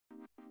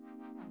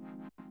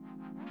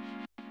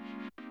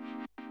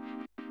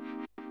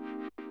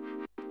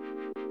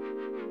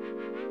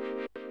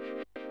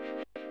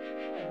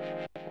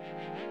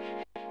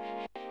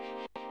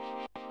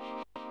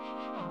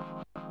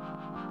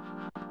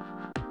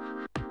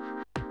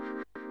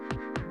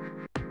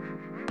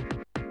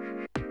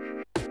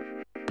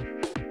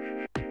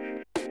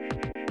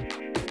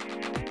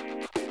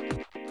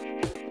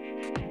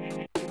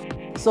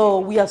So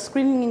we are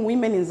screening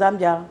women in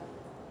Zambia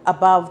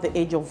above the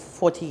age of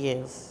 40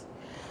 years.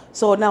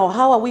 So now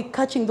how are we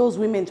catching those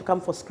women to come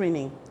for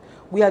screening?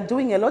 We are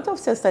doing a lot of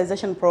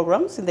sensitization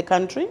programs in the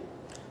country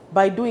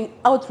by doing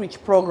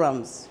outreach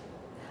programs.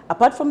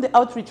 Apart from the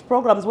outreach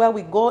programs where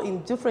we go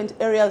in different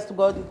areas to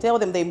go and tell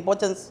them the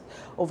importance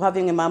of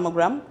having a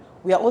mammogram,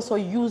 we are also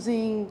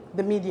using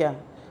the media.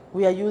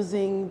 We are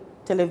using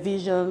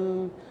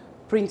television,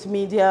 print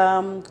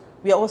media.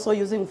 We are also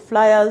using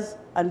flyers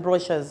and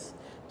brochures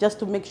just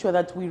to make sure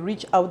that we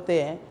reach out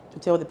there to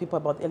tell the people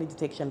about early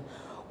detection.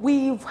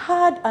 We've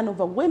had an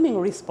overwhelming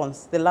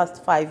response the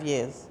last 5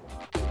 years.